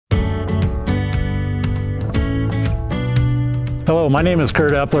Hello, my name is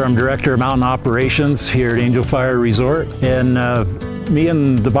Kurt Epler. I'm Director of Mountain Operations here at Angel Fire Resort. And me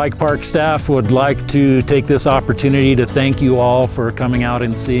and the bike park staff would like to take this opportunity to thank you all for coming out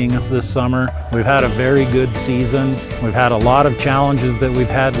and seeing us this summer. We've had a very good season. We've had a lot of challenges that we've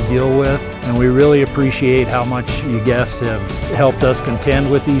had to deal with, and we really appreciate how much you guests have helped us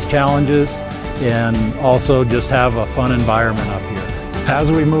contend with these challenges and also just have a fun environment up here.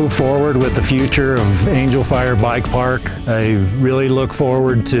 As we move forward with the future of Angel Fire Bike Park, I really look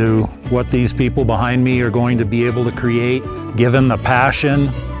forward to what these people behind me are going to be able to create. Given the passion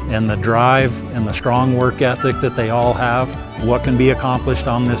and the drive and the strong work ethic that they all have, what can be accomplished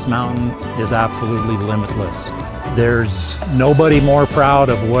on this mountain is absolutely limitless. There's nobody more proud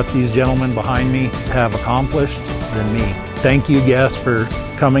of what these gentlemen behind me have accomplished than me. Thank you, guests, for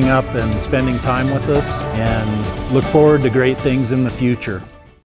coming up and spending time with us, and look forward to great things in the future.